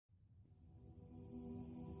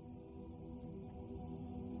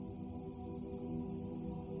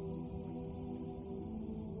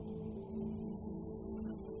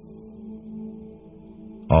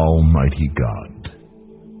Almighty God,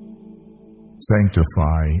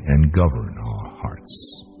 sanctify and govern our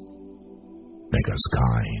hearts. Make us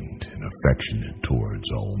kind and affectionate towards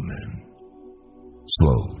all men,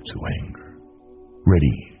 slow to anger,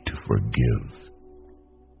 ready to forgive,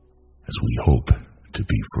 as we hope to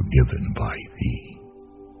be forgiven by Thee.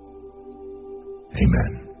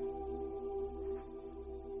 Amen.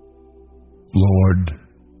 Lord,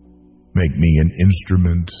 make me an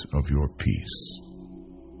instrument of your peace.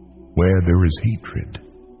 Where there is hatred,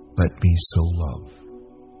 let me sow love.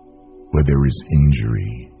 Where there is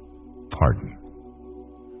injury, pardon.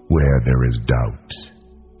 Where there is doubt,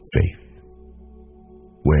 faith.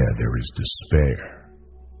 Where there is despair,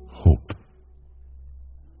 hope.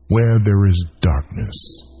 Where there is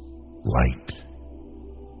darkness, light.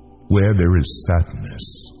 Where there is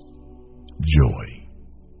sadness, joy.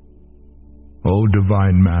 O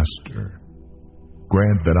divine Master,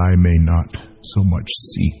 grant that I may not so much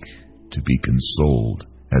seek to be consoled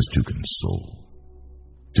as to console,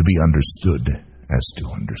 to be understood as to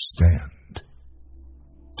understand,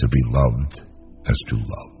 to be loved as to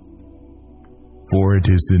love. For it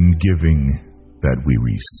is in giving that we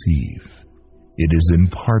receive, it is in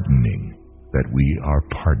pardoning that we are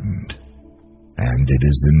pardoned, and it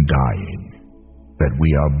is in dying that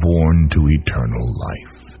we are born to eternal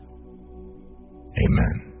life.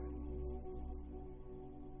 Amen.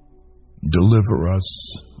 Deliver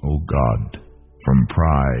us, O God, from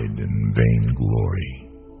pride and vainglory,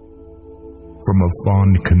 from a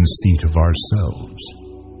fond conceit of ourselves,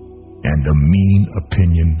 and a mean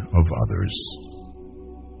opinion of others,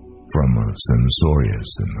 from a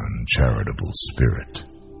censorious and uncharitable spirit,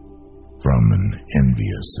 from an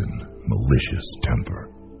envious and malicious temper,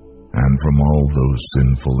 and from all those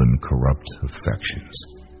sinful and corrupt affections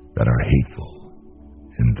that are hateful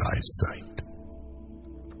in thy sight.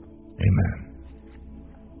 Amen.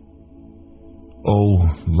 O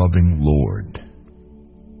loving Lord,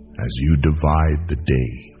 as you divide the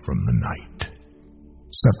day from the night,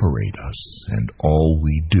 separate us and all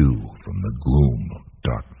we do from the gloom of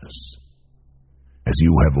darkness. As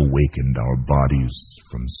you have awakened our bodies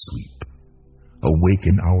from sleep,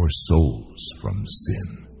 awaken our souls from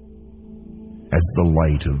sin. As the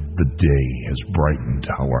light of the day has brightened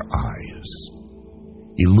our eyes,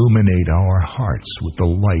 illuminate our hearts with the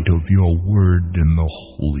light of your word and the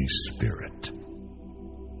Holy Spirit.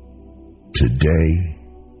 Today,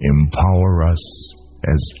 empower us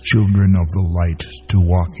as children of the light to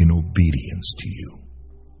walk in obedience to you,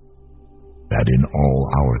 that in all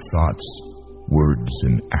our thoughts, words,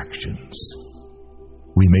 and actions,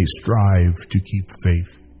 we may strive to keep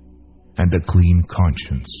faith and a clean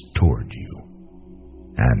conscience toward you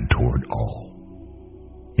and toward all.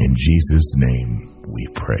 In Jesus' name we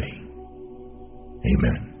pray.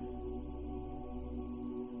 Amen.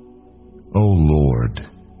 O Lord,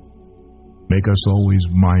 make us always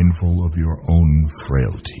mindful of your own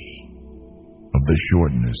frailty, of the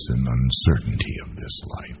shortness and uncertainty of this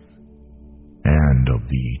life, and of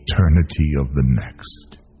the eternity of the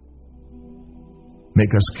next.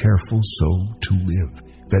 Make us careful so to live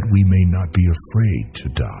that we may not be afraid to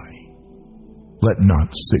die. Let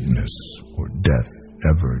not sickness or death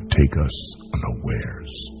ever take us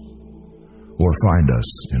unawares, or find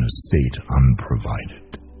us in a state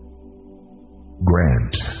unprovided.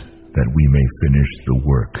 Grant that we may finish the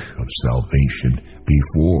work of salvation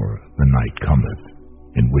before the night cometh,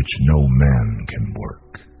 in which no man can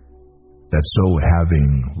work, that so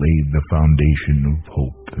having laid the foundation of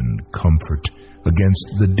hope and comfort against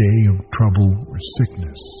the day of trouble or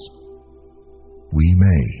sickness, we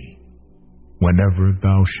may, whenever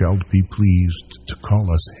thou shalt be pleased to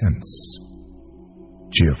call us hence,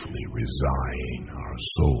 cheerfully resign our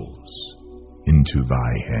souls into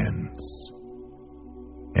thy hands.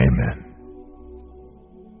 Amen.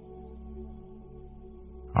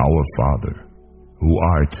 Our Father, who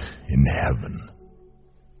art in heaven,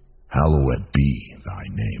 hallowed be thy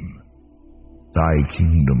name. Thy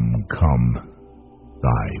kingdom come,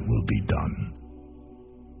 thy will be done,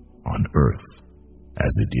 on earth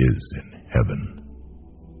as it is in heaven.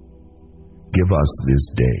 Give us this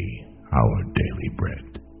day our daily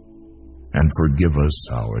bread, and forgive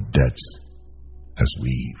us our debts as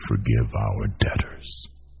we forgive our debtors.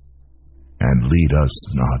 And lead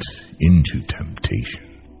us not into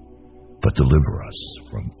temptation, but deliver us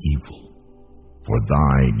from evil. For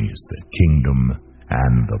thine is the kingdom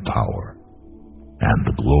and the power and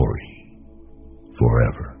the glory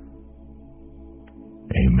forever.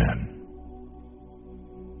 Amen.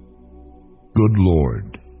 Good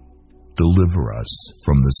Lord, deliver us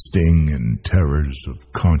from the sting and terrors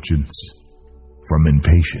of conscience, from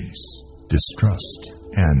impatience, distrust,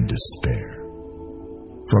 and despair,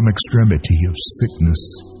 from extremity of sickness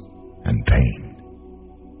and pain,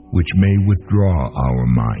 which may withdraw our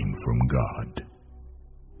mind from God.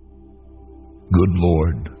 Good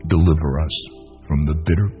Lord, deliver us from the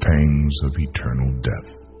bitter pangs of eternal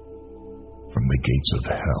death, from the gates of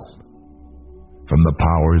hell, from the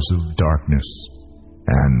powers of darkness,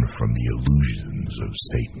 and from the illusions of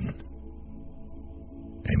Satan.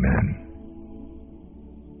 Amen.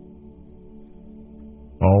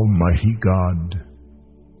 Almighty God,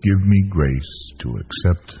 give me grace to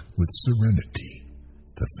accept with serenity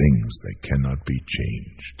the things that cannot be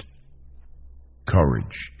changed,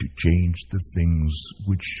 courage to change the things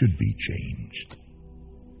which should be changed,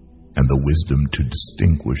 and the wisdom to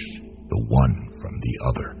distinguish the one from the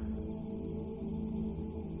other,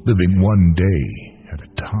 living one day at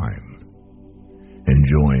a time,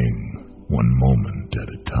 enjoying one moment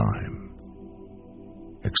at a time,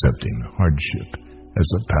 accepting hardship as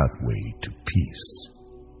a pathway to peace,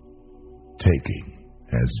 taking,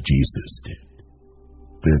 as Jesus did,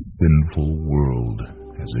 this sinful world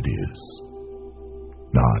as it is,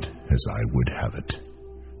 not as I would have it,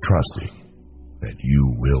 trusting that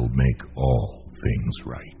you will make all things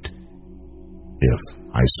right, if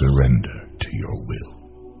I surrender to your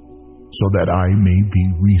will, so that I may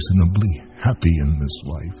be reasonably happy in this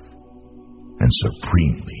life, and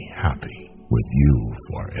supremely happy with you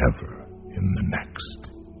forever in the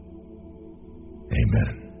next.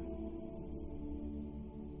 Amen.